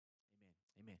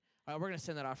We're going to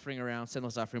send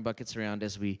those offering buckets around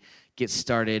as we get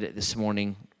started this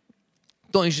morning.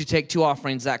 Don't usually take two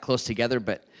offerings that close together,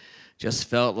 but just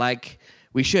felt like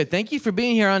we should. Thank you for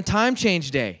being here on Time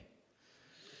Change Day.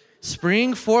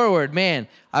 Spring forward, man.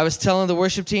 I was telling the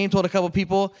worship team, told a couple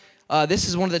people, this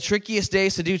is one of the trickiest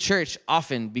days to do church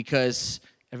often because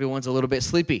everyone's a little bit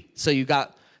sleepy. So you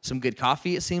got some good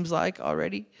coffee, it seems like,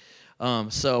 already.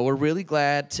 So we're really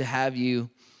glad to have you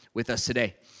with us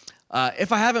today.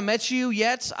 If I haven't met you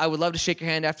yet, I would love to shake your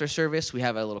hand after service. We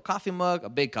have a little coffee mug, a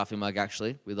big coffee mug,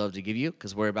 actually. We'd love to give you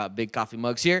because we're about big coffee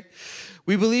mugs here.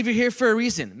 We believe you're here for a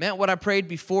reason. Meant what I prayed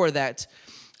before, that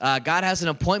God has an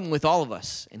appointment with all of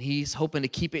us, and he's hoping to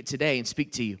keep it today and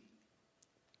speak to you.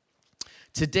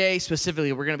 Today,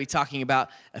 specifically, we're going to be talking about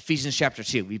Ephesians chapter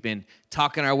 2. We've been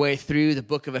talking our way through the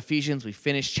book of Ephesians. We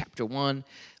finished chapter 1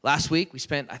 last week. We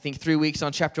spent, 3 weeks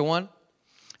on chapter 1.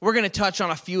 We're going to touch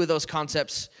on a few of those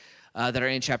concepts that are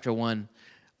in chapter 1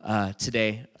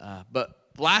 today. But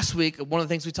last week, one of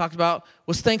the things we talked about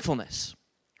was thankfulness,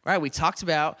 right? We talked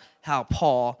about how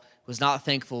Paul was not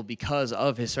thankful because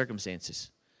of his circumstances.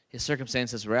 His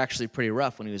circumstances were actually pretty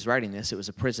rough when he was writing this. It was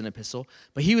a prison epistle.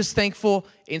 But he was thankful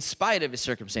in spite of his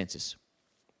circumstances.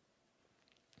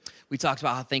 We talked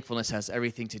about how thankfulness has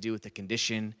everything to do with the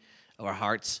condition of our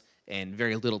hearts and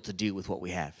very little to do with what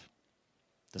we have.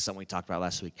 That's something we talked about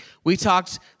last week. We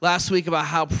talked last week about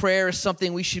how prayer is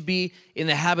something we should be in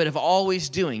the habit of always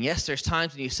doing. Yes, there's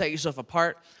times when you set yourself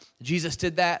apart. Jesus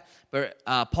did that. But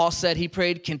Paul said he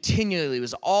prayed continually. He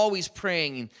was always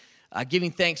praying and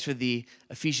giving thanks for the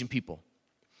Ephesian people.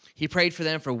 He prayed for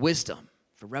them for wisdom,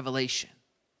 for revelation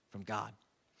from God.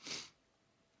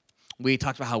 We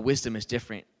talked about how wisdom is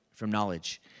different from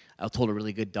knowledge. I told a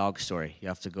really good dog story. You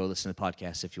have to go listen to the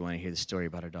podcast if you want to hear the story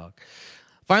about our dog.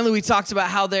 Finally, we talked about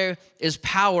how there is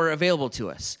power available to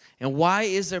us. And why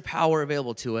is there power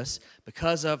available to us?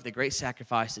 Because of the great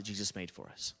sacrifice that Jesus made for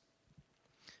us.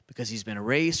 Because he's been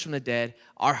raised from the dead,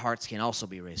 our hearts can also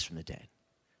be raised from the dead.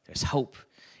 There's hope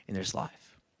and there's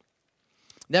life.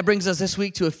 That brings us this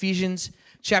week to Ephesians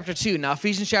chapter 2. Now,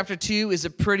 Ephesians chapter 2 is a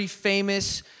pretty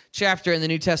famous chapter in the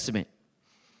New Testament.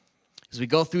 As we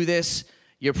go through this,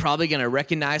 you're probably going to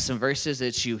recognize some verses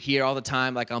that you hear all the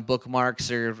time, like on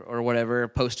bookmarks or whatever,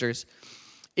 posters.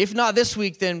 If not this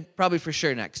week, then probably for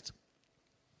sure next.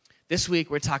 This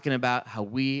week, we're talking about how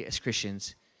we as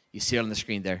Christians, you see it on the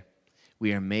screen there,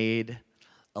 we are made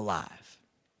alive.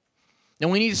 Now,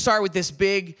 we need to start with this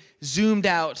big, zoomed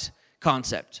out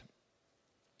concept.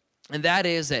 And that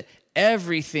is that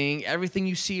everything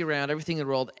you see around, everything in the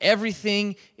world,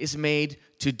 everything is made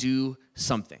to do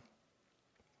something.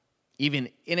 Even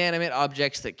inanimate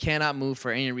objects that cannot move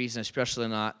for any reason, especially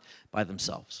not by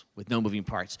themselves, with no moving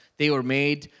parts. They were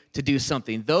made to do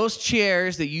something. Those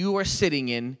chairs that you are sitting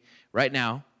in right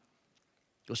now,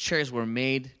 those chairs were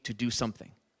made to do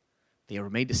something. They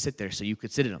were made to sit there so you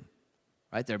could sit in them,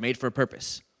 right? They're made for a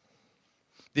purpose.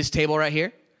 This table right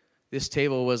here, this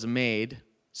table was made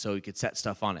so you could set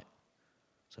stuff on it.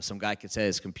 So some guy could set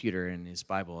his computer and his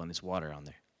Bible and his water on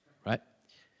there, right?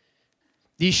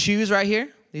 These shoes right here,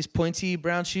 these pointy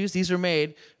brown shoes, these were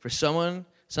made for some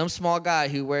small guy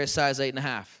who wears size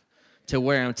 8.5 to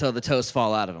wear them until the toes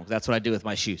fall out of them. That's what I do with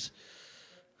my shoes.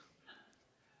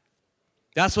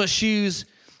 That's what shoes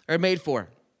are made for.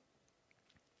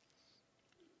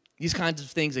 These kinds of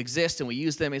things exist, and we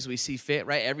use them as we see fit,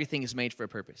 right? Everything is made for a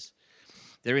purpose.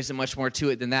 There isn't much more to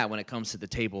it than that when it comes to the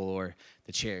table or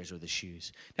the chairs or the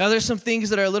shoes. Now, there's some things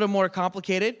that are a little more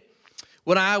complicated.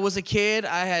 When I was a kid,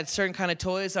 I had certain kind of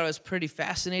toys that I was pretty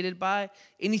fascinated by.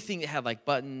 Anything that had like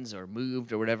buttons or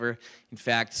moved or whatever. In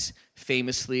fact,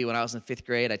 famously, when I was in 5th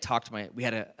grade, we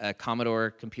had a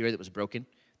Commodore computer that was broken.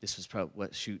 This was probably,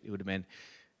 it would have been,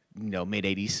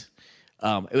 mid-'80s.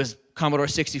 It was Commodore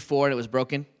 64 and it was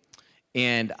broken.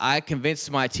 And I convinced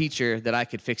my teacher that I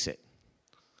could fix it.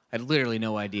 I had literally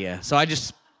no idea. So I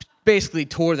just basically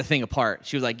tore the thing apart.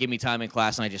 She was like, give me time in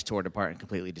class, and I just tore it apart and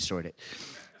completely destroyed it.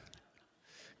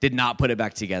 Did not put it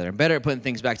back together. I'm better at putting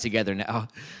things back together now.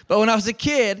 But when I was a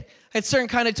kid, I had certain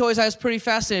kind of toys I was pretty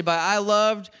fascinated by. I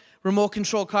loved remote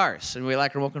control cars. Anybody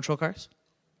like remote control cars?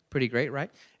 Pretty great,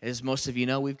 right? As most of you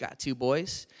know, we've got 2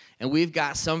 boys, and we've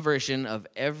got some version of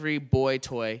every boy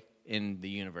toy in the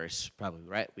universe, probably,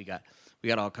 right? We got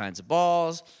all kinds of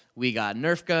balls. We got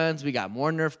Nerf guns. We got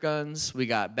more Nerf guns. We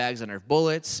got bags of Nerf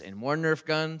bullets and more Nerf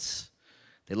guns.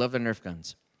 They love their Nerf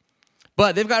guns.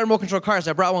 But they've got remote control cars.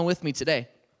 I brought one with me today.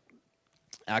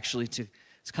 Actually,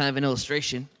 it's kind of an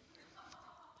illustration.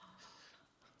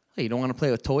 Hey, you don't want to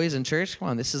play with toys in church? Come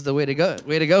on, this is the way to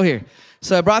go here.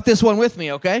 So I brought this one with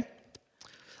me, okay?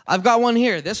 I've got one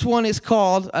here. This one is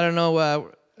called, I don't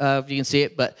know if you can see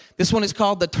it, but this one is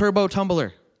called the Turbo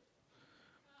Tumbler.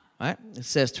 All right? It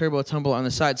says Turbo Tumbler on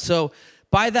the side. So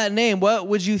by that name, what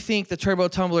would you think the Turbo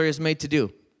Tumbler is made to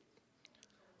do?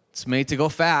 It's made to go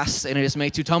fast, and it is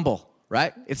made to tumble,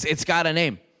 right? It's got a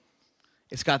name.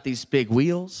 It's got these big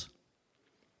wheels.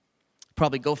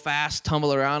 Probably go fast,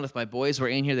 tumble around. If my boys were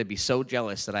in here, they'd be so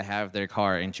jealous that I have their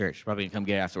car in church. Probably come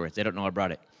get it afterwards. They don't know I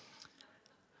brought it.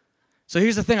 So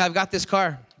here's the thing. I've got this car,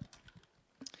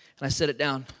 and I set it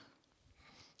down.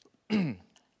 and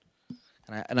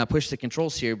I push the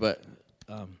controls here, but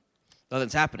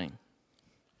nothing's happening,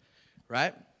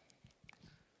 right?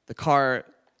 The car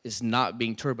is not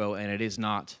being turbo, and it is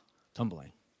not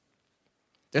tumbling.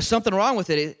 There's something wrong with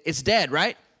it. It's dead,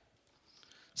 right?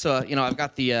 So, I've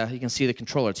got the, you can see the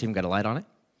controller. It's even got a light on it.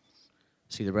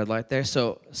 See the red light there?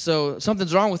 So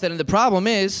something's wrong with it, and the problem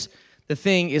is the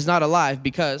thing is not alive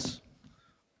because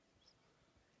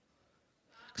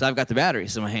I've got the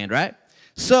batteries in my hand, right?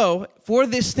 So for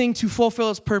this thing to fulfill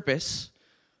its purpose,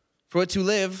 for it to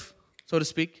live, so to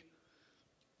speak,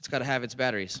 it's got to have its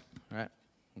batteries, all right?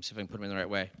 Let me see if I can put them in the right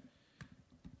way.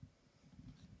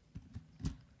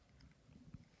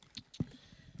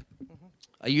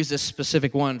 I use this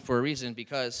specific one for a reason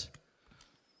because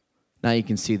now you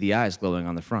can see the eyes glowing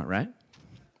on the front, right?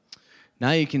 Now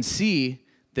you can see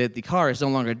that the car is no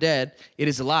longer dead. It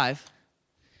is alive.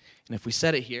 And if we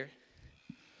set it here,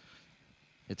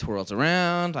 it twirls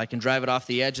around. I can drive it off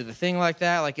the edge of the thing like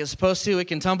that, like it's supposed to. It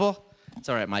can tumble. It's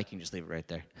all right, Mike. You can just leave it right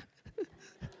there.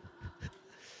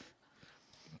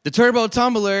 The turbo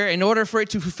tumbler, in order for it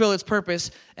to fulfill its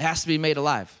purpose, it has to be made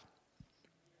alive.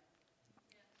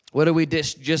 What did we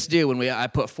just do when I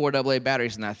put 4 AA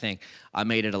batteries in that thing? I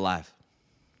made it alive.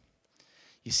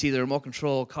 You see, the remote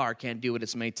control car can't do what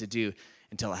it's made to do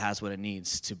until it has what it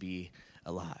needs to be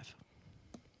alive.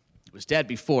 It was dead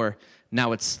before,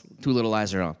 now its 2 little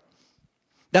eyes are on.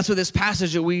 That's what this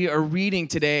passage that we are reading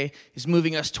today is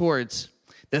moving us towards.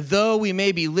 That though we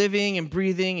may be living and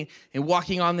breathing and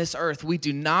walking on this earth, we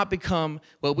do not become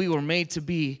what we were made to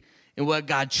be and what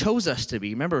God chose us to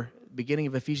be. Remember, beginning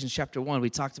of Ephesians chapter 1, we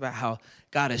talked about how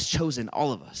God has chosen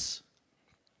all of us.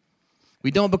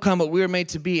 We don't become what we were made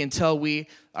to be until we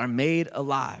are made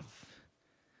alive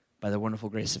by the wonderful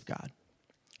grace of God.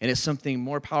 And it's something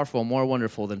more powerful, more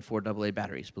wonderful than 4 AA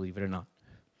batteries, believe it or not.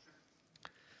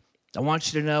 I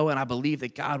want you to know, and I believe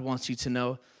that God wants you to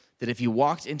know, that if you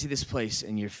walked into this place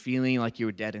and you're feeling like you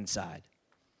were dead inside,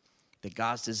 that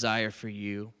God's desire for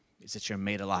you is that you're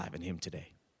made alive in Him today.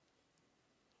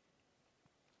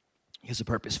 He has a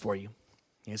purpose for you.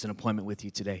 He has an appointment with you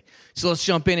today. So let's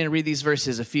jump in and read these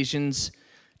verses, Ephesians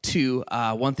 2,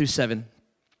 1 through 7.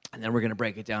 And then we're going to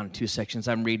break it down in 2 sections.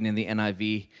 I'm reading in the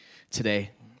NIV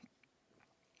today.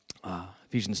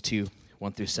 Ephesians 2,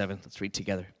 1 through 7. Let's read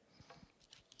together.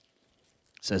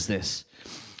 It says this.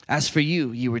 As for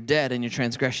you, you were dead in your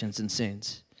transgressions and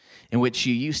sins, in which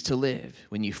you used to live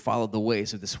when you followed the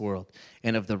ways of this world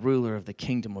and of the ruler of the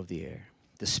kingdom of the air,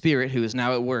 the Spirit who is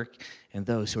now at work in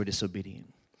those who are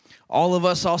disobedient. All of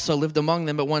us also lived among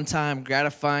them at one time,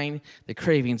 gratifying the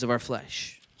cravings of our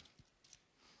flesh,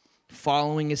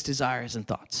 following its desires and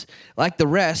thoughts. Like the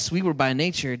rest, we were by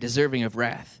nature deserving of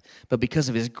wrath, but because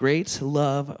of His great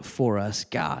love for us,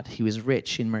 God, He was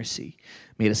rich in mercy,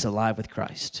 made us alive with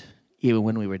Christ, even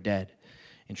when we were dead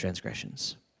in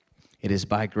transgressions. It is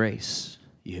by grace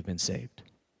you have been saved.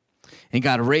 And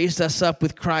God raised us up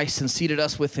with Christ and seated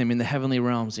us with Him in the heavenly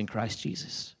realms in Christ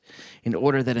Jesus, in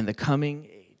order that in the coming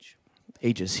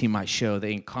ages He might show the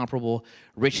incomparable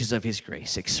riches of His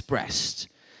grace expressed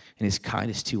in His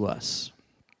kindness to us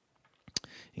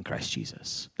in Christ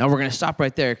Jesus. Now we're going to stop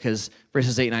right there because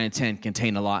verses 8, 9, and 10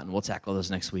 contain a lot, and we'll tackle those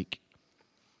next week.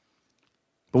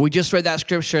 But we just read that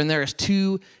scripture, and there is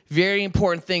 2 very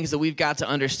important things that we've got to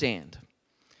understand.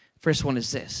 First one is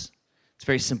this. It's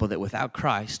very simple, that without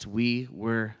Christ, we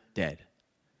were dead.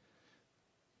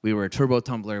 We were a turbo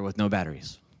tumbler with no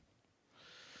batteries.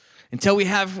 Until we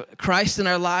have Christ in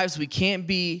our lives, we can't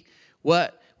be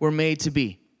what we're made to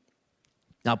be.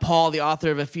 Now, Paul, the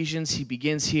author of Ephesians, he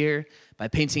begins here by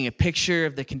painting a picture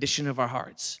of the condition of our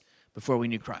hearts before we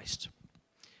knew Christ.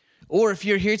 Or if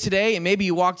you're here today and maybe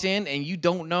you walked in and you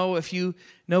don't know if you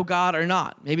know God or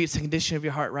not, maybe it's the condition of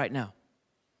your heart right now.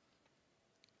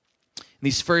 In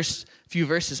these first few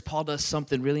verses, Paul does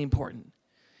something really important.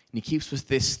 And he keeps with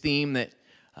this theme that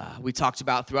we talked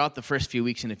about throughout the first few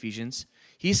weeks in Ephesians.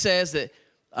 He says that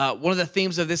one of the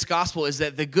themes of this gospel is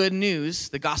that the good news,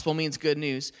 the gospel means good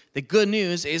news, the good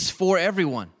news is for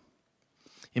everyone.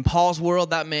 In Paul's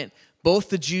world, that meant both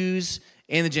the Jews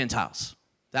and the Gentiles.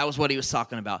 That was what he was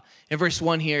talking about. In verse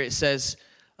 1 here, it says,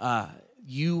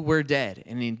 you were dead.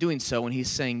 And in doing so, when he's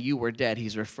saying you were dead,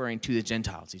 he's referring to the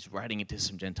Gentiles. He's writing it to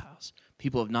some Gentiles,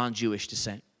 people of non-Jewish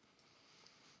descent.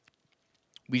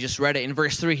 We just read it in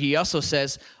verse 3. He also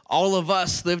says, all of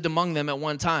us lived among them at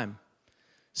one time.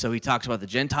 So he talks about the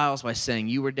Gentiles by saying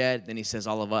you were dead. Then he says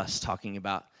all of us, talking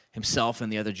about himself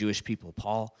and the other Jewish people.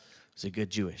 Paul was a good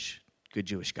Jewish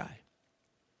guy.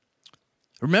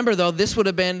 Remember, though, this would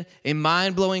have been a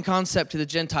mind-blowing concept to the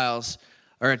Gentiles,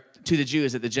 or to the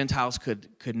Jews, that the Gentiles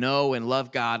could know and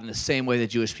love God in the same way the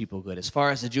Jewish people could. As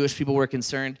far as the Jewish people were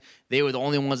concerned, they were the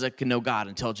only ones that could know God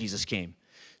until Jesus came.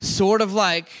 Sort of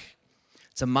like,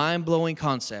 it's a mind-blowing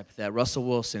concept that Russell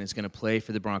Wilson is going to play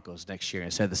for the Broncos next year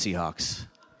instead of the Seahawks.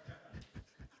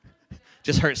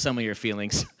 Just hurt some of your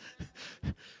feelings.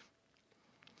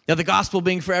 Now, the gospel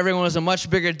being for everyone is a much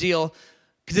bigger deal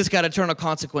because it's got eternal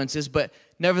consequences, but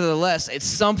nevertheless, it's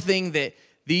something that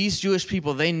these Jewish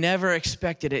people, they never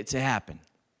expected it to happen.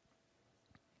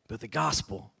 But the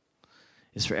gospel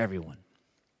is for everyone.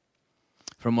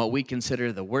 From what we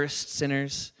consider the worst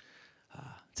sinners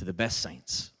to the best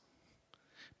saints.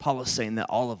 Paul is saying that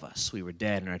all of us, we were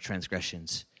dead in our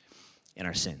transgressions and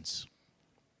our sins.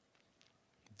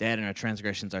 Dead in our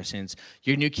transgressions, our sins.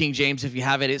 Your New King James, if you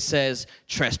have it, it says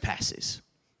trespasses.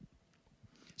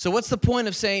 So what's the point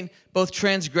of saying both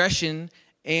transgression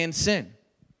and sin?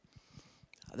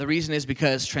 The reason is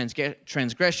because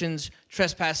transgressions,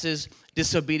 trespasses,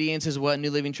 disobedience is what New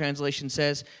Living Translation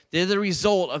says. They're the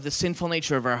result of the sinful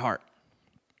nature of our heart.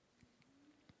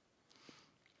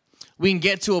 We can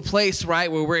get to a place,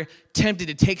 right, where we're tempted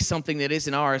to take something that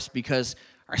isn't ours because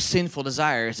our sinful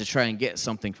desire is to try and get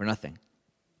something for nothing.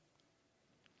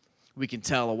 We can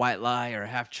tell a white lie or a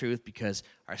half-truth because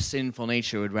our sinful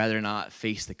nature would rather not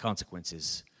face the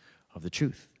consequences of the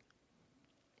truth.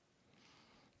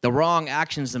 The wrong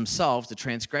actions themselves, the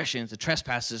transgressions, the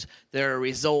trespasses, they're a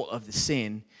result of the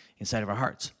sin inside of our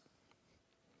hearts.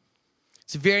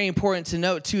 It's very important to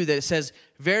note, too, that it says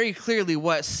very clearly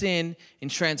what sin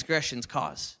and transgressions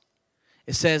cause.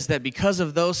 It says that because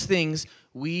of those things,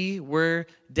 we were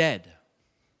dead.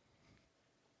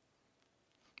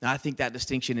 Now, I think that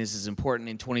distinction is as important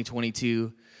in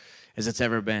 2022 as it's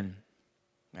ever been.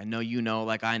 I know you know,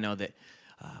 like I know, that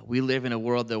we live in a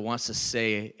world that wants to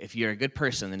say, if you're a good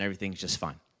person, then everything's just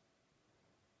fine.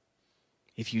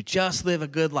 If you just live a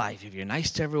good life, if you're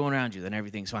nice to everyone around you, then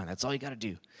everything's fine. That's all you got to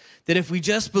do. That if we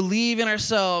just believe in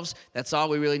ourselves, that's all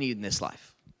we really need in this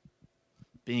life.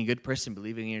 Being a good person,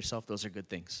 believing in yourself, those are good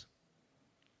things.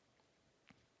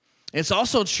 It's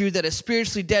also true that a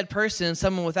spiritually dead person,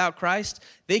 someone without Christ,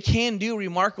 they can do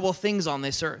remarkable things on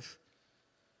this earth.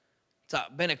 It's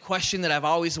been a question that I've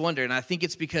always wondered, and I think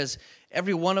it's because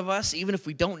every one of us, even if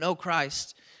we don't know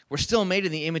Christ, we're still made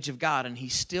in the image of God, and He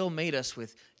still made us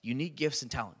with unique gifts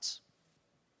and talents.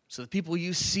 So the people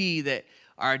you see that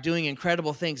are doing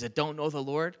incredible things that don't know the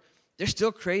Lord, they're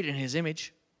still created in His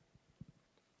image.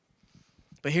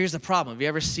 But here's the problem. Have you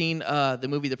ever seen the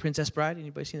movie The Princess Bride?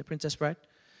 Anybody seen The Princess Bride?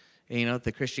 And, you know, at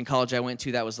the Christian college I went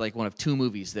to, that was like one of 2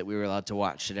 movies that we were allowed to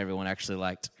watch that everyone actually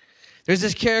liked. There's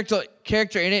this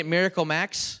character in it, Miracle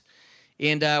Max,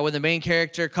 and when the main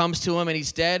character comes to him and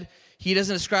he's dead, he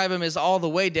doesn't describe him as all the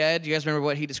way dead. Do you guys remember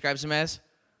what he describes him as?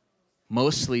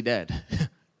 Mostly dead.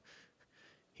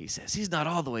 He says he's not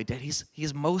all the way dead.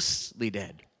 He's mostly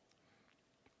dead.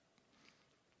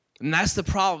 And that's the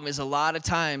problem, is a lot of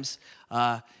times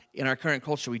in our current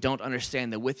culture, we don't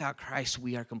understand that without Christ,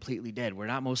 we are completely dead. We're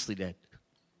not mostly dead.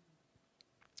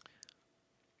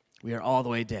 We are all the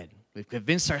way dead. We've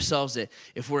convinced ourselves that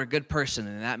if we're a good person,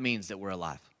 then that means that we're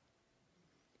alive.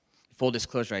 Full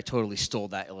disclosure, I totally stole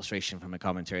that illustration from a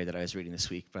commentary that I was reading this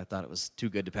week, but I thought it was too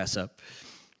good to pass up.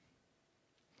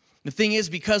 The thing is,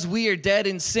 because we are dead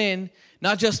in sin,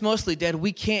 not just mostly dead,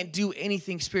 we can't do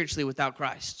anything spiritually without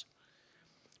Christ.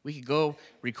 We could go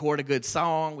record a good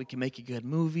song, we can make a good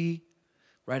movie,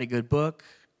 write a good book.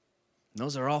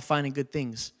 Those are all fine and good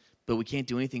things, but we can't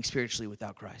do anything spiritually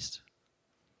without Christ.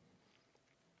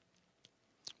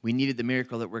 We needed the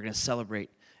miracle that we're going to celebrate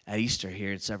at Easter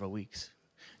here in several weeks.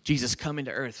 Jesus coming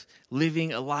to earth,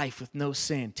 living a life with no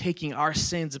sin, taking our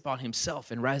sins upon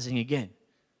Himself and rising again.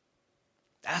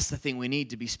 That's the thing we need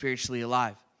to be spiritually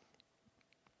alive.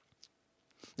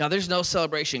 Now, there's no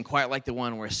celebration quite like the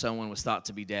one where someone was thought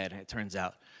to be dead and it turns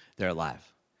out they're alive,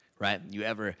 right? You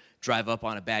ever drive up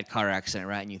on a bad car accident,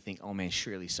 right, and you think, oh man,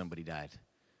 surely somebody died,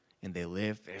 and they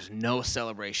live? There's no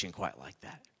celebration quite like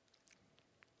that.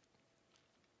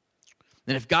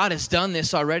 And if God has done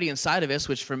this already inside of us,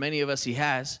 which for many of us He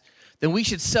has, then we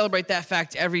should celebrate that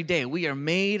fact every day. We are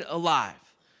made alive,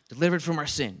 delivered from our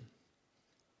sin.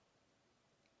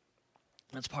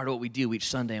 That's part of what we do each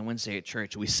Sunday and Wednesday at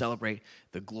church. We celebrate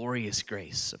the glorious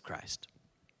grace of Christ.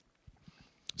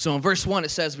 So in verse 1,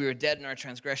 it says we were dead in our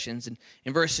transgressions. And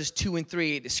in verses 2 and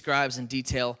 3, it describes in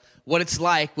detail what it's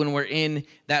like when we're in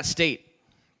that state.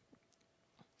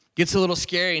 Gets a little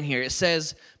scary in here. It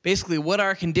says basically what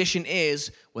our condition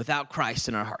is without Christ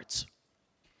in our hearts.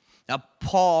 Now,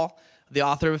 Paul, the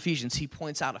author of Ephesians, he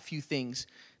points out a few things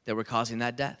that were causing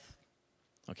that death.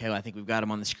 Okay, well, I think we've got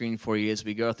them on the screen for you as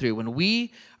we go through. When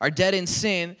we are dead in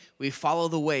sin, we follow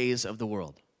the ways of the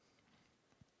world.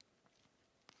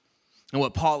 And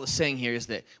what Paul is saying here is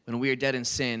that when we are dead in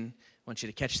sin, I want you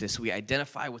to catch this, we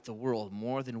identify with the world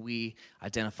more than we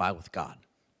identify with God.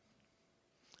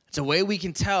 It's a way we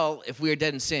can tell if we are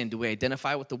dead in sin. Do we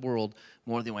identify with the world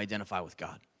more than we identify with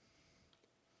God?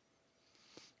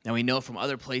 Now we know from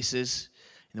other places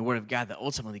in the Word of God that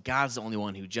ultimately God's the only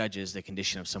one who judges the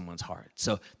condition of someone's heart.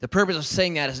 So the purpose of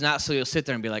saying that is not so you'll sit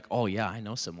there and be like, oh yeah, I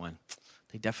know someone.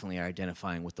 They definitely are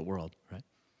identifying with the world, right?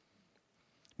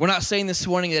 We're not saying this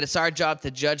morning that it's our job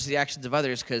to judge the actions of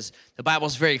others because the Bible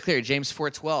is very clear. James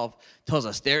 4:12 tells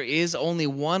us there is only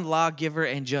one lawgiver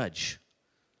and judge,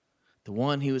 the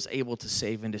one who is able to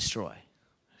save and destroy.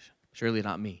 Surely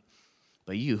not me,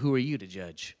 but you. Who are you to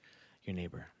judge your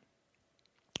neighbor?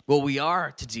 What we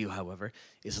are to do, however,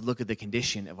 is look at the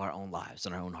condition of our own lives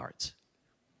and our own hearts.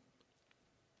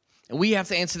 And we have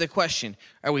to answer the question,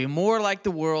 are we more like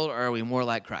the world or are we more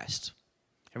like Christ?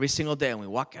 Every single day when we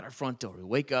walk out our front door, we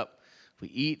wake up, we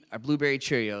eat our blueberry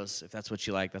Cheerios, if that's what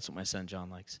you like. That's what my son John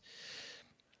likes.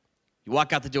 You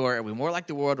walk out the door, are we more like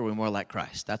the world or are we more like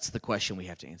Christ? That's the question we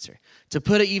have to answer. To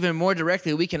put it even more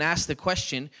directly, we can ask the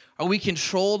question, are we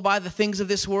controlled by the things of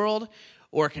this world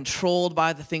or controlled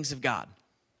by the things of God?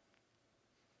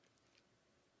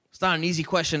 It's not an easy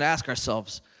question to ask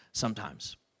ourselves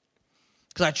sometimes.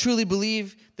 Because I truly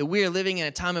believe that we are living in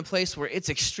a time and place where it's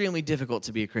extremely difficult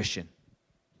to be a Christian.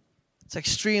 It's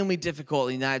extremely difficult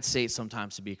in the United States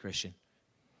sometimes to be a Christian.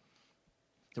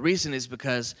 The reason is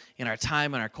because in our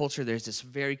time and our culture, there's this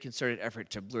very concerted effort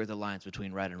to blur the lines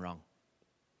between right and wrong.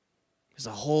 There's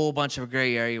a whole bunch of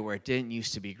gray area where it didn't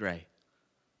used to be gray.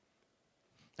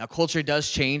 Now, culture does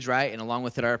change, right? And along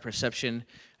with it, our perception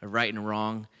of right and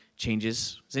wrong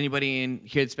changes. Is anybody in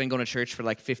here that's been going to church for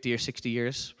like 50 or 60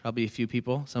 years? Probably a few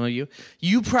people, some of you.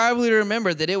 You probably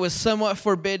remember that it was somewhat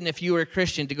forbidden if you were a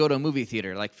Christian to go to a movie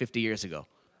theater like 50 years ago.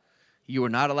 You were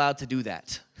not allowed to do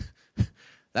that.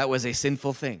 That was a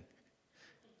sinful thing.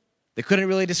 They couldn't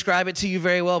really describe it to you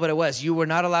very well, but it was. You were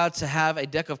not allowed to have a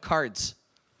deck of cards.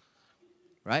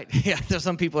 Right? Yeah, there's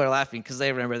some people are laughing because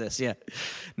they remember this, yeah.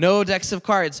 No decks of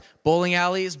cards. Bowling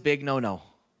alleys, big no-no.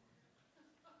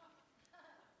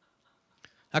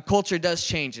 Our culture does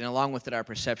change, and along with it, our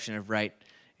perception of right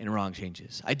and wrong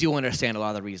changes. I do understand a lot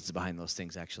of the reasons behind those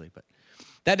things, actually, but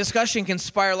that discussion can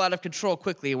spiral out of control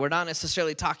quickly. We're not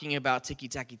necessarily talking about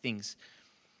ticky-tacky things,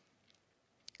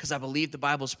 because I believe the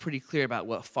Bible is pretty clear about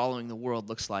what following the world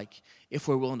looks like if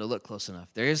we're willing to look close enough.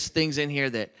 There's things in here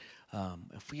that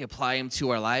if we apply them to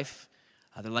our life,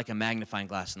 they're like a magnifying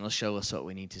glass, and they'll show us what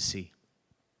we need to see.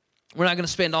 We're not going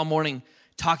to spend all morning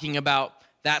talking about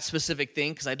that specific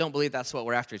thing, because I don't believe that's what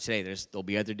we're after today. There'll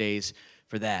be other days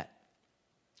for that.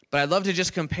 But I'd love to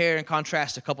just compare and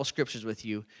contrast a couple scriptures with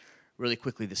you really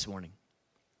quickly this morning.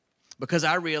 Because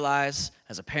I realize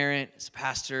as a parent, as a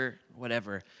pastor,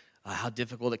 whatever, how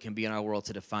difficult it can be in our world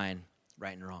to define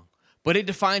right and wrong. But it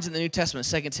defines in the New Testament,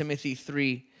 2 Timothy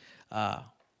 3,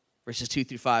 verses 2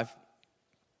 through 5.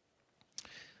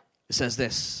 It says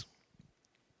this.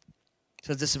 It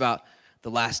says this about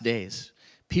the last days.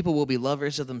 People will be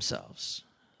lovers of themselves,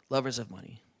 lovers of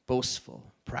money,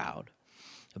 boastful, proud,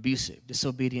 abusive,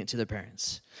 disobedient to their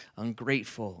parents,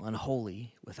 ungrateful,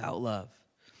 unholy, without love,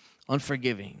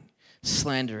 unforgiving,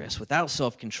 slanderous, without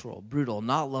self-control, brutal,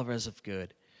 not lovers of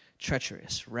good,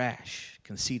 treacherous, rash,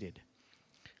 conceited,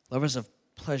 lovers of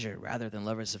pleasure rather than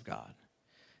lovers of God,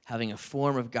 having a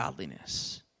form of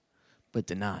godliness, but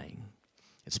denying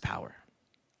its power.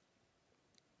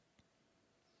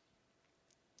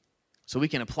 So we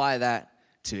can apply that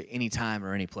to any time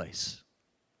or any place.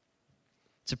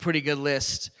 It's a pretty good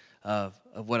list of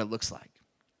what it looks like,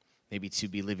 maybe to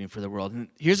be living for the world. And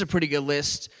here's a pretty good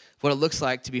list of what it looks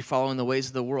like to be following the ways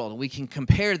of the world. And we can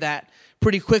compare that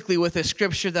pretty quickly with a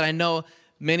scripture that I know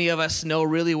many of us know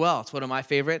really well. It's one of my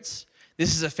favorites.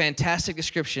 This is a fantastic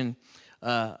description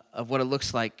of what it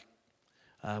looks like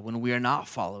when we are not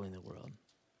following the world.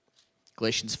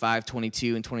 Galatians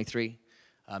 5:22 and 23.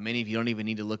 Many of you don't even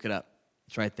need to look it up.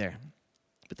 It's right there.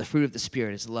 But the fruit of the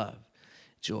Spirit is love,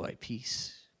 joy,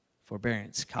 peace,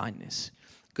 forbearance, kindness,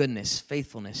 goodness,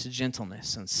 faithfulness,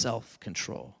 gentleness, and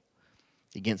self-control.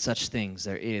 Against such things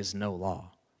there is no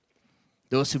law.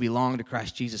 Those who belong to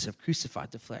Christ Jesus have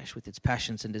crucified the flesh with its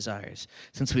passions and desires.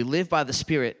 Since we live by the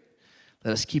Spirit,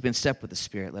 let us keep in step with the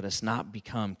Spirit. Let us not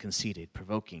become conceited,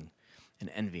 provoking, and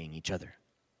envying each other.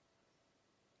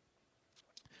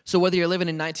 So whether you're living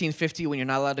in 1950 when you're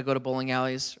not allowed to go to bowling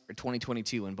alleys, or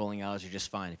 2022 when bowling alleys are just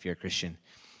fine if you're a Christian,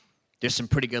 there's some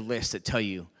pretty good lists that tell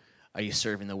you, are you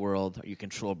serving the world? Are you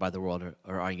controlled by the world,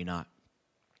 or are you not?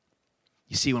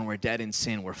 You see, when we're dead in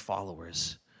sin, we're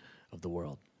followers of the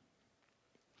world.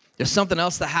 There's something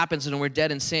else that happens when we're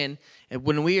dead in sin. And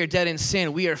when we are dead in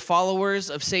sin, we are followers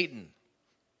of Satan.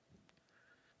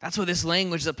 That's what this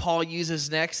language that Paul uses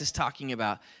next is talking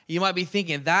about. You might be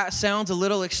thinking, that sounds a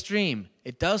little extreme.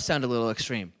 It does sound a little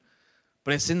extreme,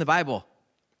 but it's in the Bible.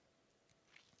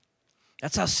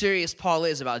 That's how serious Paul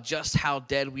is about just how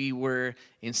dead we were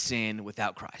in sin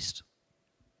without Christ.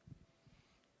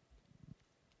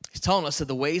 He's telling us that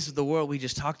the ways of the world we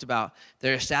just talked about,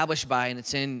 they're established by, and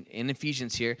it's in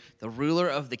Ephesians here, the ruler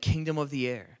of the kingdom of the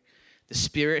air, the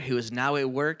spirit who is now at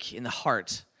work in the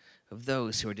heart of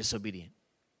those who are disobedient.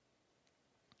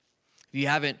 If you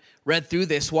haven't read through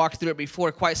this, walked through it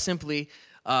before, quite simply,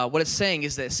 what it's saying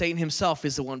is that Satan himself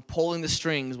is the one pulling the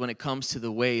strings when it comes to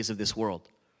the ways of this world.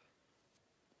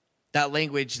 That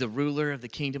language, the ruler of the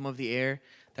kingdom of the air,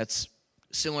 that's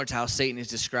similar to how Satan is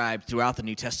described throughout the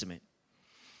New Testament.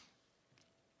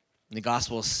 In the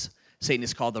Gospels, Satan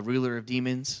is called the ruler of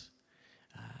demons,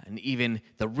 and even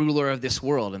the ruler of this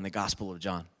world in the Gospel of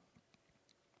John.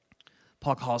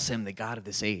 Paul calls him the God of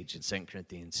this age in 2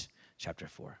 Corinthians chapter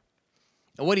 4.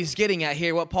 And what he's getting at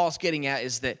here, what Paul's getting at,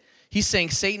 is that he's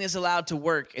saying Satan is allowed to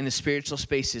work in the spiritual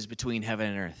spaces between heaven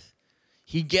and earth.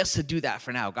 He gets to do that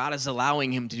for now. God is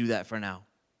allowing him to do that for now.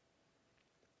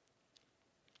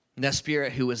 And that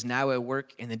spirit who is now at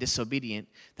work in the disobedient,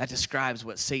 that describes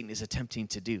what Satan is attempting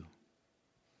to do.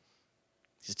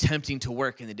 He's attempting to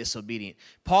work in the disobedient.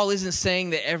 Paul isn't saying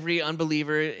that every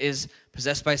unbeliever is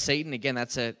possessed by Satan. Again,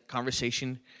 that's a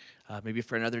conversation maybe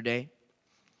for another day.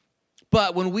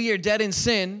 But when we are dead in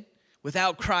sin,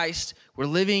 without Christ, we're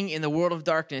living in the world of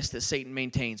darkness that Satan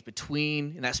maintains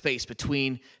in that space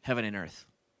between heaven and earth.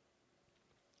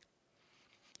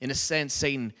 In a sense,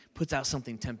 Satan puts out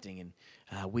something tempting, and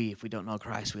if we don't know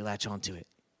Christ, we latch onto it.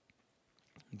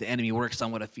 The enemy works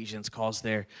on what Ephesians calls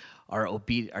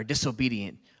our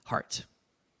disobedient heart.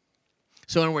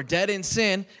 So when we're dead in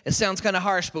sin, it sounds kind of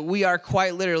harsh, but we are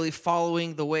quite literally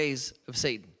following the ways of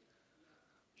Satan.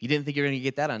 You didn't think you were going to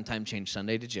get that on Time Change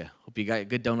Sunday, did you? Hope you got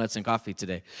good donuts and coffee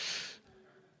today.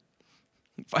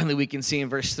 Finally, we can see in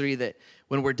verse 3 that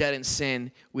when we're dead in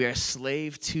sin, we are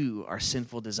slave to our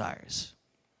sinful desires.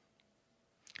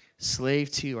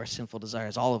 Slave to our sinful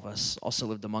desires. All of us also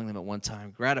lived among them at one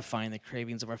time, gratifying the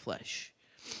cravings of our flesh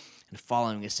and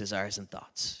following its desires and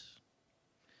thoughts.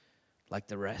 Like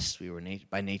the rest, we were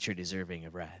by nature deserving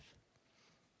of wrath.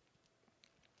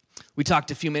 We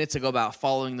talked a few minutes ago about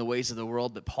following the ways of the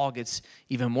world, but Paul gets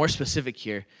even more specific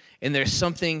here. And there's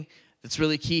something that's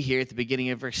really key here at the beginning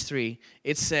of verse 3.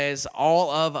 It says,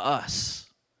 all of us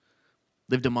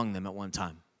lived among them at one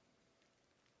time.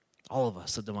 All of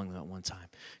us lived among them at one time.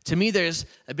 To me, there's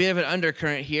a bit of an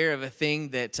undercurrent here of a thing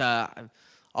that I've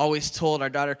always told our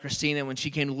daughter Christina when she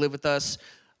came to live with us,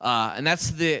 and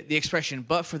that's the expression,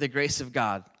 but for the grace of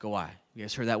God, go I. You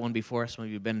guys heard that one before? Some of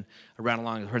you have been around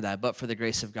long and heard that, but for the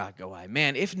grace of God, go I.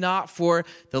 Man, if not for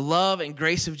the love and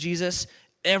grace of Jesus,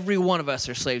 every one of us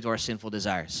are slaves to our sinful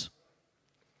desires.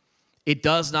 It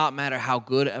does not matter how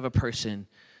good of a person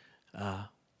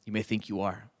you may think you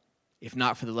are. If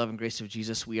not for the love and grace of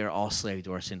Jesus, we are all slaves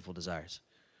to our sinful desires.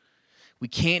 We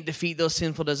can't defeat those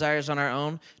sinful desires on our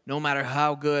own, no matter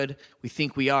how good we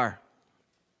think we are.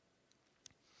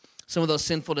 Some of those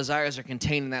sinful desires are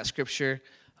contained in that scripture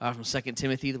from 2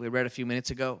 Timothy that we read a few minutes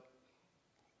ago.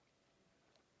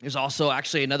 There's also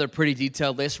actually another pretty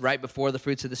detailed list right before the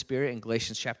fruits of the Spirit in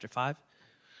Galatians chapter 5.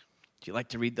 Would you like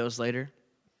to read those later?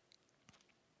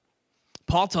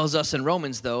 Paul tells us in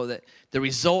Romans, though, that the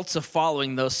results of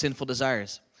following those sinful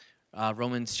desires,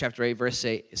 Romans chapter 8, verse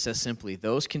 8, it says simply,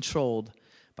 those controlled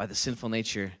by the sinful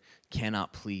nature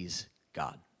cannot please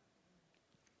God.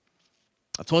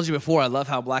 I've told you before, I love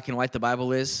how black and white the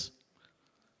Bible is.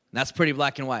 And that's pretty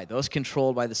black and white. Those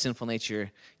controlled by the sinful nature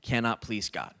cannot please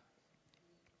God.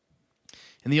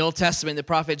 In the Old Testament, the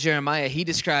prophet Jeremiah, he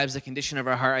describes the condition of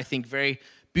our heart, I think, very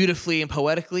beautifully and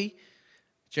poetically.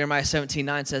 Jeremiah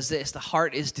 17:9 says this, the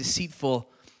heart is deceitful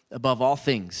above all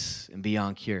things and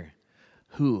beyond cure.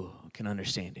 Who can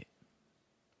understand it?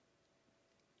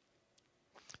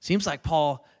 Seems like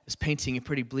Paul is painting a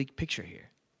pretty bleak picture here.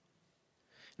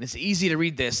 And it's easy to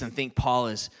read this and think Paul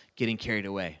is getting carried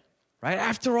away, right?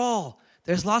 After all,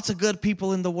 there's lots of good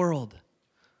people in the world.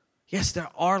 Yes, there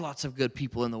are lots of good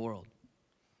people in the world.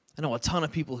 I know a ton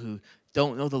of people who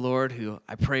don't know the Lord, who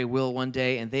I pray will one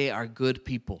day, and they are good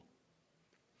people.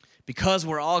 Because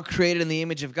we're all created in the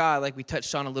image of God, like we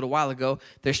touched on a little while ago,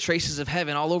 there's traces of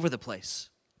heaven all over the place.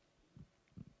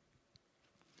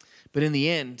 But in the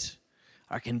end,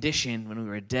 our condition when we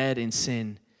were dead in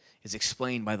sin is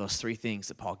explained by those three things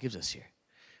that Paul gives us here.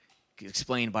 It's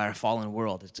explained by our fallen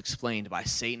world. It's explained by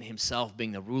Satan himself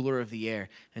being the ruler of the air.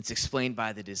 And it's explained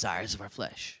by the desires of our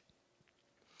flesh.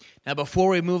 Now,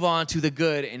 before we move on to the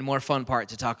good and more fun part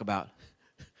to talk about,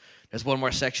 there's one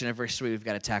more section of verse 3 we've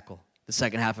got to tackle. The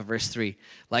second half of verse 3.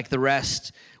 Like the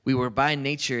rest, we were by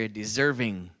nature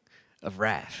deserving of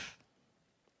wrath.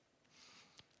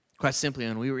 Quite simply,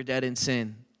 when we were dead in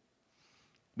sin,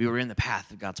 we were in the path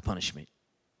of God's punishment.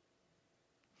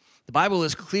 The Bible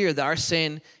is clear that our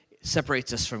sin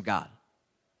separates us from God.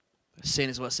 Sin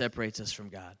is what separates us from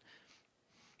God.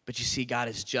 But you see, God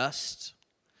is just,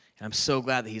 and I'm so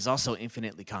glad that he's also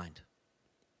infinitely kind.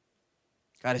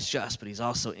 God is just, but he's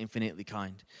also infinitely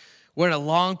kind. We're in a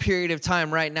long period of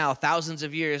time right now, thousands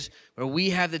of years, where we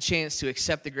have the chance to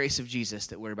accept the grace of Jesus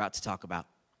that we're about to talk about.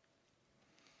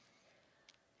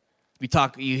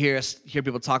 You hear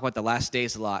people talk about the last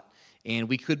days a lot, and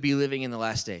we could be living in the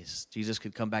last days. Jesus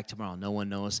could come back tomorrow. No one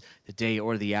knows the day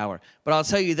or the hour. But I'll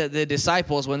tell you that the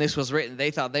disciples, when this was written, they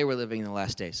thought they were living in the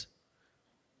last days.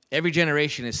 Every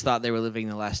generation has thought they were living in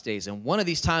the last days, and one of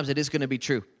these times it is going to be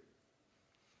true.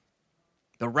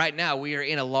 But right now, we are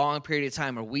in a long period of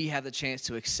time where we have the chance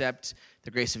to accept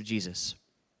the grace of Jesus.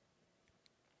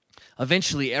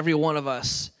 Eventually, every one of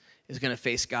us is going to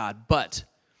face God, but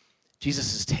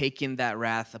Jesus has taken that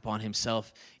wrath upon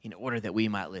himself in order that we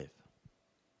might live.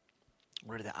 In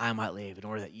order that I might live, in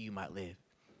order that you might live.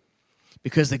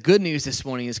 Because the good news this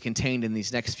morning is contained in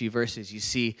these next few verses. You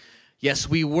see, yes,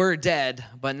 we were dead,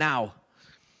 but now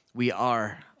we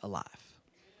are alive.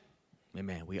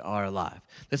 Amen. We are alive.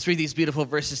 Let's read these beautiful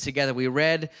verses together. We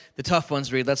read the tough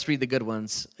ones. Let's read the good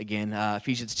ones again.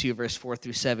 Ephesians 2, verse 4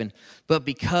 through 7. But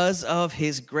because of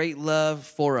his great love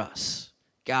for us,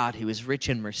 God, who is rich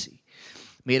in mercy,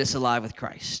 made us alive with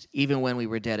Christ, even when we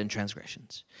were dead in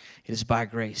transgressions. It is by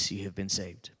grace you have been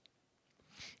saved.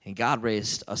 And God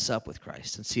raised us up with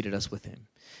Christ and seated us with him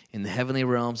in the heavenly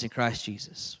realms in Christ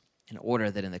Jesus, in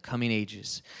order that in the coming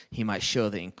ages he might show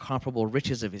the incomparable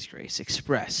riches of his grace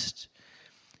expressed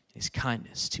in his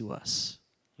kindness to us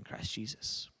in Christ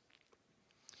Jesus.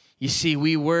 You see,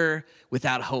 we were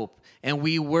without hope, and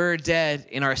we were dead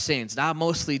in our sins. Not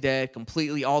mostly dead,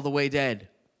 completely all the way dead,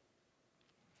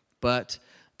 but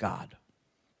God.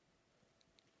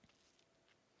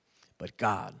 But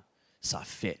God saw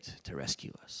fit to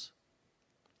rescue us.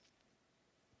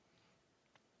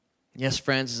 Yes,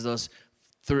 friends, as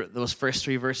those first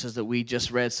three verses that we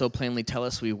just read so plainly tell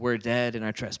us we were dead in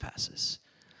our trespasses.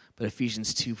 But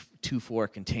Ephesians 2:4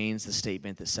 contains the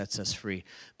statement that sets us free.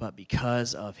 But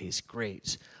because of his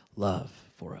great love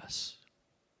for us.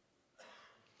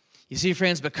 You see,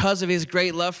 friends, because of his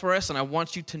great love for us, and I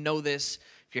want you to know this,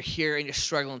 if you're here and you're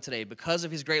struggling today, because of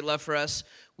his great love for us,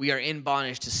 we are in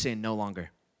bondage to sin no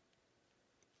longer.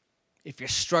 If you're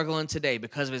struggling today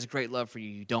because of his great love for you,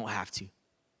 you don't have to.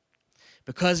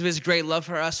 Because of his great love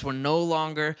for us, we're no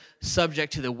longer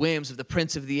subject to the whims of the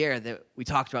prince of the air that we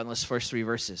talked about in those first three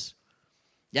verses.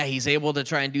 Yeah, he's able to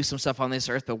try and do some stuff on this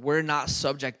earth, but we're not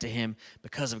subject to him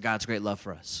because of God's great love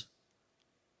for us.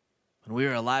 When we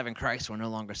are alive in Christ, we're no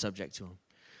longer subject to him.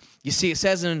 You see, it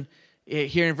says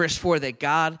here in verse 4 that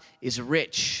God is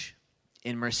rich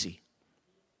in mercy.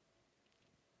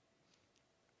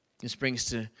 This brings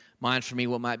to mind for me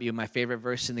what might be my favorite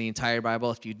verse in the entire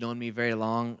Bible. If you've known me very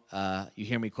long, you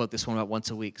hear me quote this one about once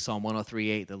a week, Psalm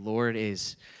 103:8. The Lord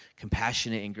is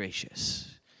compassionate and gracious,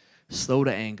 slow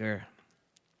to anger,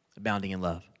 abounding in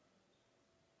love.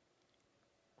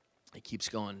 It keeps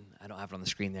going. I don't have it on the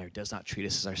screen there. It does not treat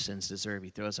us as our sins deserve. He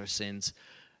throws our sins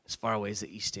as far away as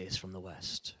the east is from the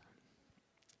west.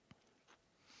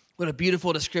 What a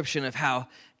beautiful description of how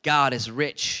God is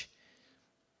rich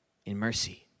in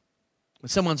mercy. When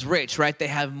someone's rich, right, they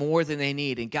have more than they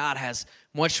need, and God has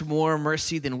much more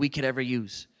mercy than we could ever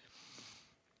use.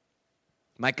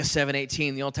 Micah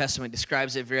 7:18, the Old Testament,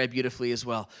 describes it very beautifully as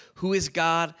well. Who is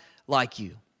God like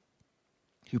you,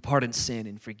 who pardons sin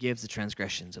and forgives the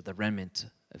transgressions of the remnant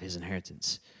of his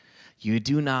inheritance? You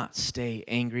do not stay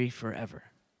angry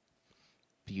forever,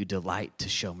 but you delight to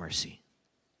show mercy.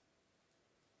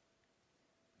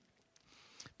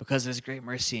 Because of his great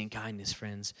mercy and kindness,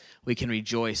 friends, we can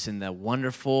rejoice in the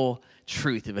wonderful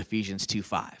truth of Ephesians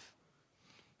 2:5.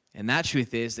 And that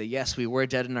truth is that, yes, we were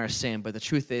dead in our sin, but the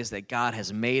truth is that God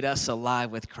has made us alive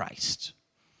with Christ,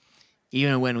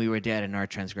 even when we were dead in our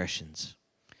transgressions.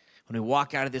 When we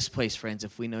walk out of this place, friends,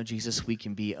 if we know Jesus, we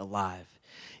can be alive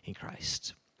in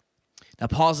Christ. Now,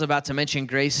 Paul's about to mention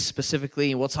grace specifically,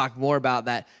 and we'll talk more about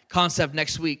that concept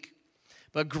next week.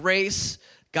 But grace,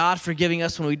 God forgiving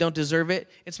us when we don't deserve it,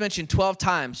 it's mentioned 12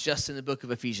 times just in the book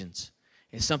of Ephesians.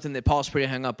 It's something that Paul's pretty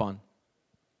hung up on.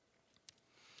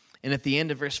 And at the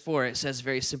end of verse 4, it says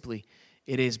very simply,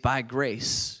 it is by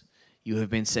grace you have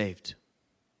been saved.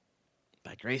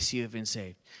 By grace you have been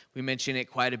saved. We mention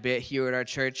it quite a bit here at our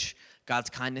church, God's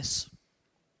kindness.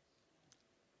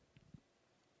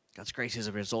 God's grace is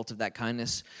a result of that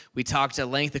kindness. We talked at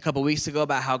length a couple weeks ago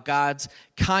about how God's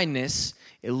kindness,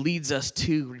 it leads us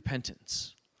to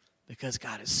repentance. Because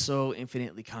God is so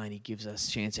infinitely kind, he gives us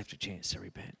chance after chance to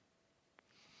repent.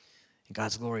 And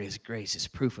God's glorious grace is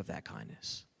proof of that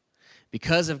kindness.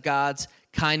 Because of God's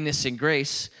kindness and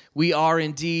grace, we are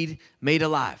indeed made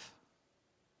alive.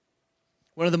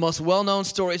 One of the most well-known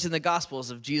stories in the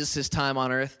Gospels of Jesus' time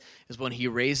on earth is when he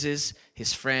raises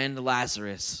his friend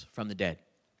Lazarus from the dead.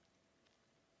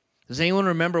 Does anyone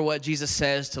remember what Jesus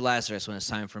says to Lazarus when it's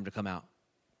time for him to come out?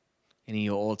 Any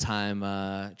old-time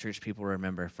church people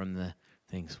remember from the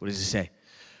things? What does he say?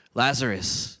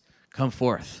 Lazarus, come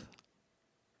forth.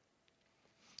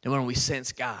 And when we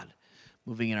sense God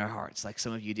moving in our hearts, like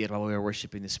some of you did while we were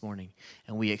worshiping this morning,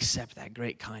 and we accept that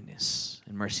great kindness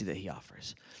and mercy that he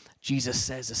offers, Jesus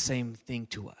says the same thing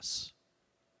to us.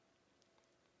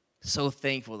 So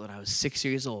thankful that I was 6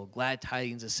 years old, Glad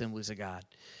Tidings Assemblies of God,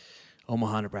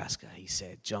 Omaha, Nebraska. He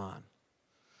said, John,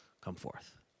 come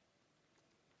forth.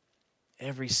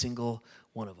 Every single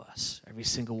one of us, every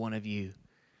single one of you,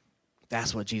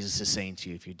 that's what Jesus is saying to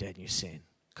you if you're dead in your sin.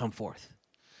 Come forth.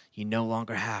 You no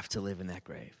longer have to live in that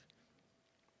grave.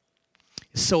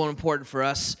 It's so important for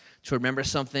us to remember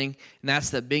something, and that's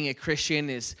that being a Christian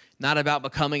is not about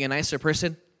becoming a nicer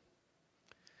person.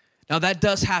 Now, that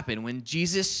does happen when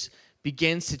Jesus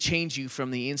begins to change you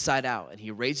from the inside out, and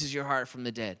he raises your heart from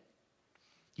the dead.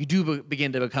 You do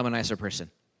begin to become a nicer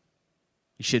person.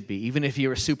 You should be. Even if you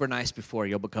were super nice before,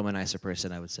 you'll become a nicer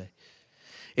person, I would say.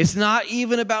 It's not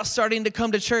even about starting to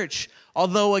come to church,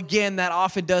 although, again, that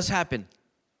often does happen.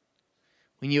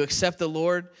 When you accept the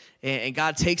Lord and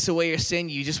God takes away your sin,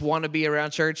 you just want to be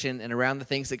around church and around the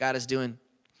things that God is doing.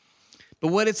 But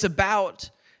what it's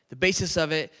about, the basis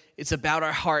of it, it's about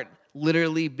our heart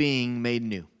literally being made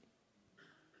new.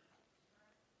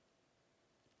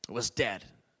 It was dead.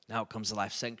 Now it comes to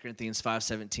life. 2 Corinthians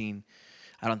 5:17.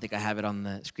 I don't think I have it on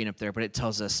the screen up there, but it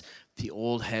tells us the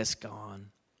old has gone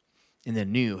and the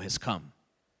new has come.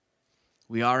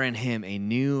 We are in him a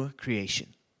new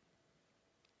creation.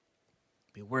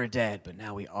 We were dead, but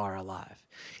now we are alive.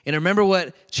 And remember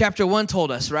what chapter 1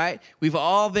 told us, right? We've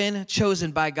all been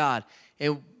chosen by God.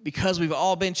 And because we've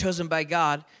all been chosen by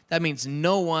God, that means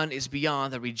no one is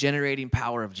beyond the regenerating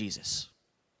power of Jesus.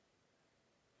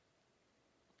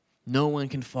 No one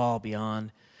can fall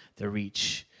beyond the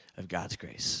reach of God's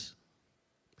grace.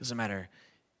 Doesn't matter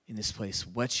in this place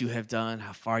what you have done,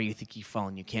 how far you think you've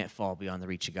fallen, you can't fall beyond the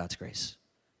reach of God's grace.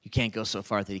 You can't go so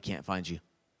far that he can't find you.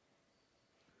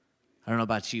 I don't know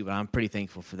about you, but I'm pretty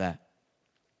thankful for that.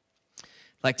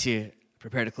 I'd like to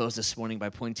prepare to close this morning by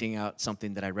pointing out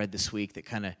something that I read this week that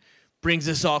kind of brings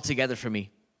this all together for me.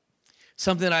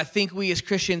 Something that I think we as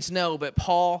Christians know, but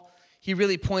Paul, he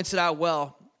really points it out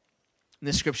well in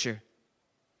this scripture.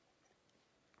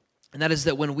 And that is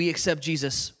that when we accept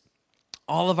Jesus,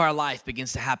 all of our life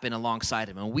begins to happen alongside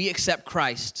him. When we accept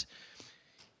Christ,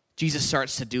 Jesus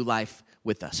starts to do life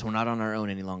with us. We're not on our own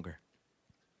any longer.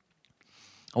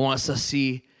 I want us to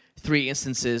see 3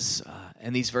 instances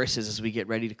in these verses as we get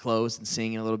ready to close and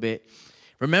sing in a little bit.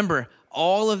 Remember,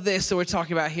 all of this that we're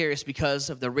talking about here is because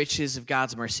of the riches of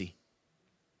God's mercy.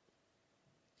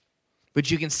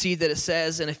 But you can see that it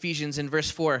says in Ephesians in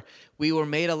verse 4, we were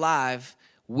made alive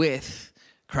with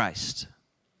Christ.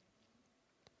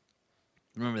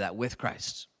 Remember that, with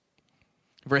Christ.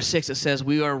 Verse 6, it says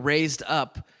we are raised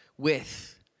up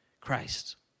with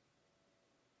Christ.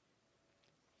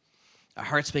 Our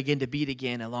hearts begin to beat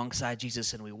again alongside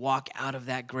Jesus, and we walk out of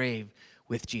that grave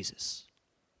with Jesus.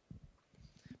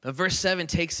 But verse 7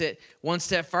 takes it one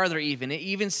step farther even. It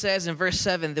even says in verse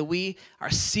 7 that we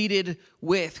are seated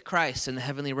with Christ in the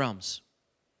heavenly realms.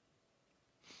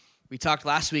 We talked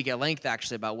last week at length,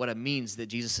 actually, about what it means that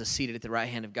Jesus is seated at the right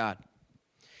hand of God.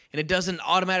 And it doesn't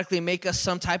automatically make us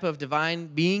some type of divine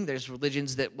being. There's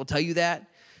religions that will tell you that.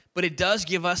 but it does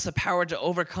give us the power to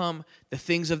overcome the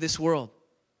things of this world.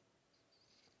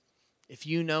 If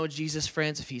you know Jesus,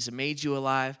 friends, if he's made you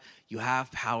alive, you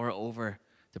have power over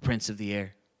the prince of the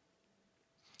air.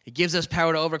 It gives us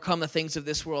power to overcome the things of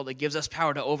this world. It gives us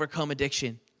power to overcome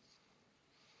addiction.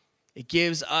 It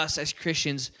gives us as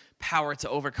Christians power to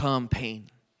overcome pain.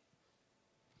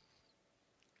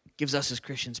 It gives us as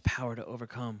Christians power to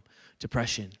overcome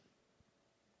depression.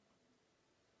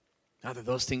 Now that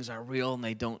those things are real and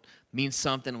they don't mean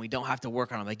something and we don't have to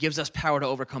work on them. It gives us power to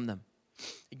overcome them.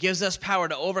 It gives us power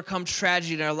to overcome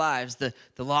tragedy in our lives, the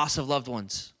loss of loved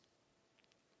ones.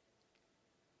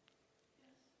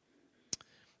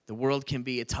 The world can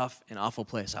be a tough and awful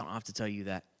place. I don't have to tell you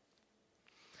that.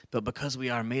 But because we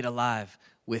are made alive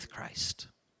with Christ,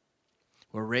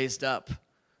 we're raised up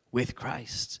with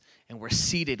Christ, and we're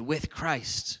seated with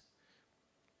Christ,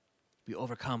 we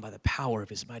overcome by the power of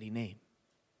his mighty name.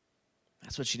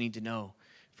 That's what you need to know,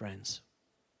 friends.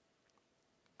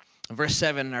 In verse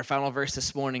 7, our final verse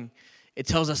this morning, it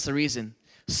tells us the reason.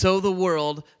 So the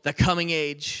world, the coming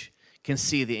age, can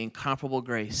see the incomparable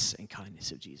grace and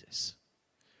kindness of Jesus.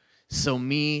 So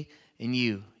me and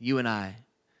you and I,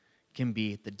 can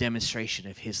be the demonstration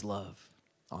of his love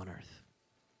on earth.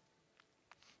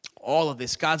 All of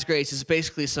this, God's grace, is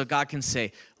basically so God can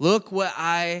say, look what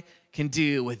I can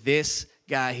do with this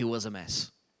guy who was a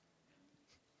mess.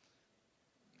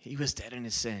 He was dead in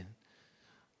his sin,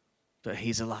 but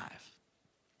he's alive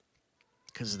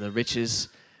because of the riches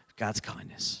of God's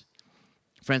kindness.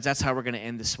 Friends, that's how we're going to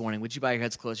end this morning. Would you bow your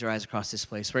heads, close your eyes across this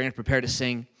place? We're going to prepare to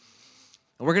sing.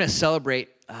 And we're going to celebrate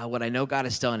what I know God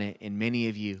has done in many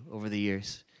of you over the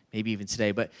years, maybe even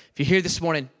today. But if you're here this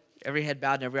morning, every head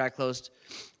bowed and every eye closed,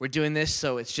 we're doing this,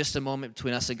 so it's just a moment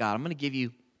between us and God. I'm going to give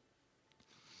you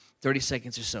 30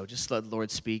 seconds or so. Just let the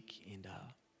Lord speak, and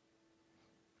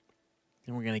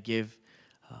then we're going to give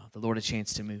the Lord a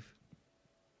chance to move.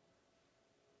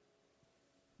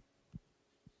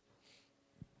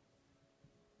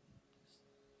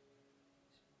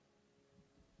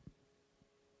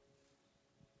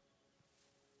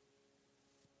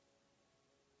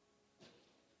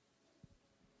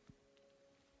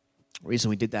 The reason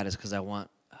we did that is because I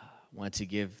wanted to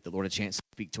give the Lord a chance to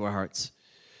speak to our hearts.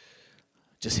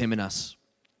 Just him and us.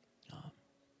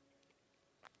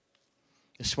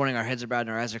 This morning our heads are bowed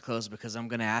and our eyes are closed because I'm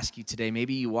going to ask you today,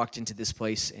 maybe you walked into this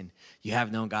place and you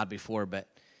have known God before, but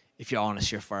if you're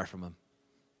honest, you're far from him.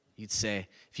 If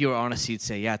you were honest, you'd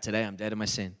say, yeah, today I'm dead in my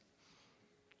sin.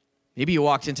 Maybe you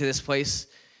walked into this place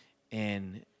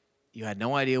and you had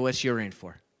no idea what you were in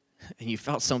for. And you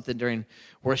felt something during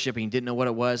worship and you didn't know what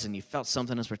it was, and you felt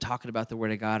something as we're talking about the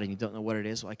Word of God and you don't know what it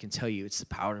is. Well, I can tell you it's the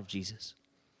power of Jesus.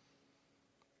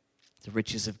 The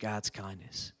riches of God's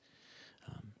kindness.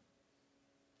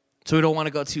 So we don't want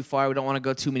to go too far. We don't want to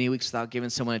go too many weeks without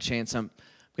giving someone a chance. I'm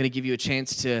going to give you a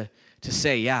chance to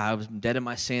say, yeah, I was dead in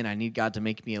my sin. I need God to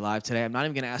make me alive today. I'm not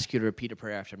even going to ask you to repeat a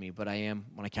prayer after me, but I am,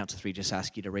 when I count to 3, just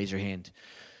ask you to raise your hand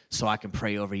so I can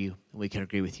pray over you and we can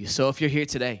agree with you. So if you're here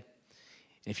today,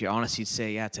 if you're honest, you'd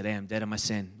say, yeah, today I'm dead in my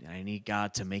sin, and I need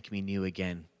God to make me new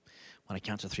again. When I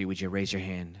count to 3, would you raise your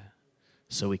hand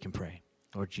so we can pray?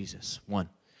 Lord Jesus, 1,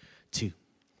 2,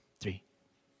 3.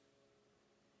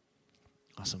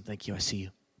 Awesome, thank you, I see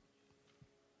you.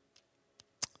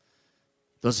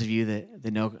 Those of you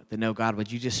that know God,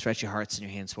 would you just stretch your hearts and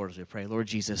your hands forward as we pray? Lord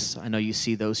Jesus, I know you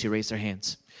see those who raise their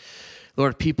hands.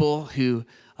 Lord, people who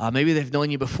maybe they've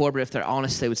known you before, but if they're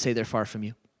honest, they would say they're far from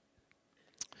you.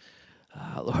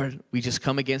 Lord, we just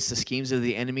come against the schemes of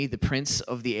the enemy, the prince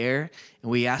of the air, and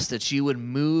we ask that you would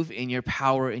move in your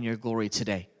power and your glory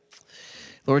today.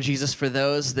 Lord Jesus, for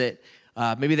those that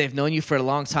maybe they've known you for a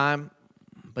long time,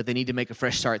 but they need to make a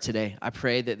fresh start today, I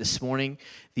pray that this morning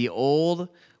the old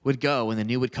would go and the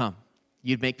new would come.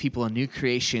 You'd make people a new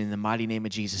creation in the mighty name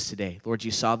of Jesus today. Lord,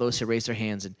 you saw those who raised their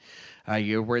hands, and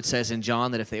your word says in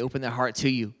John that if they open their heart to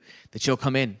you, that you'll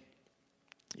come in.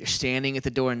 You're standing at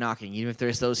the door and knocking. Even if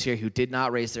there's those here who did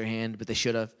not raise their hand, but they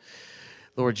should have.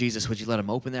 Lord Jesus, would you let them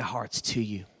open their hearts to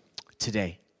you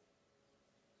today?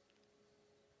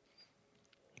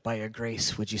 By your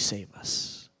grace, would you save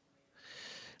us?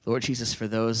 Lord Jesus, for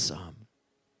those,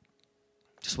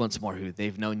 just once more, who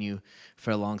they've known you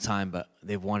for a long time, but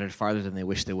they've wandered farther than they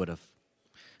wish they would have.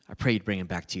 I pray you'd bring them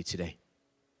back to you today.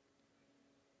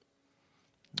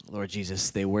 Lord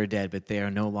Jesus, they were dead, but they are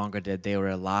no longer dead. They are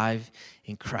alive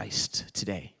in Christ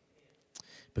today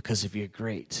because of your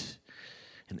great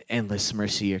and endless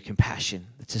mercy, your compassion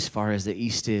that's as far as the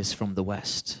east is from the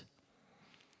west.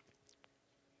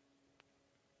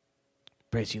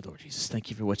 Praise you, Lord Jesus. Thank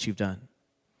you for what you've done.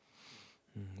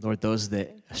 Lord, those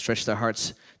that stretch their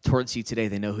hearts towards you today,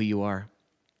 they know who you are,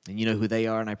 and you know who they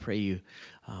are, and I pray you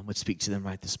would speak to them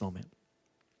right this moment.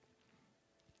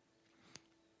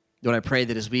 Lord, I pray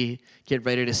that as we get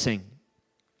ready to sing,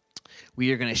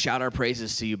 we are going to shout our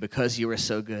praises to you because you are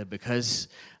so good, because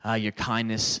your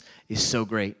kindness is so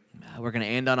great. We're going to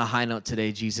end on a high note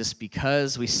today, Jesus,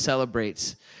 because we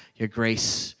celebrate your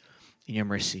grace and your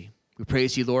mercy. We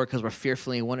praise you, Lord, because we're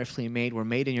fearfully and wonderfully made. We're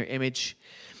made in your image.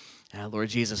 Lord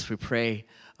Jesus, we pray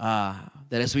that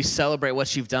as we celebrate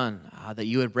what you've done, that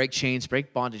you would break chains,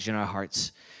 break bondage in our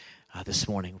hearts this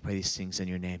morning. We pray these things in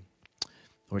your name.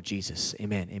 Lord Jesus,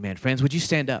 amen, amen. Friends, would you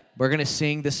stand up? We're going to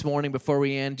sing this morning before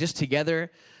we end, just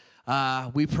together.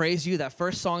 We praise you. That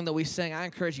first song that we sang, I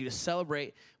encourage you to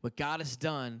celebrate what God has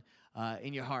done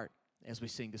in your heart as we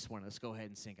sing this morning. Let's go ahead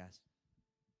and sing, guys.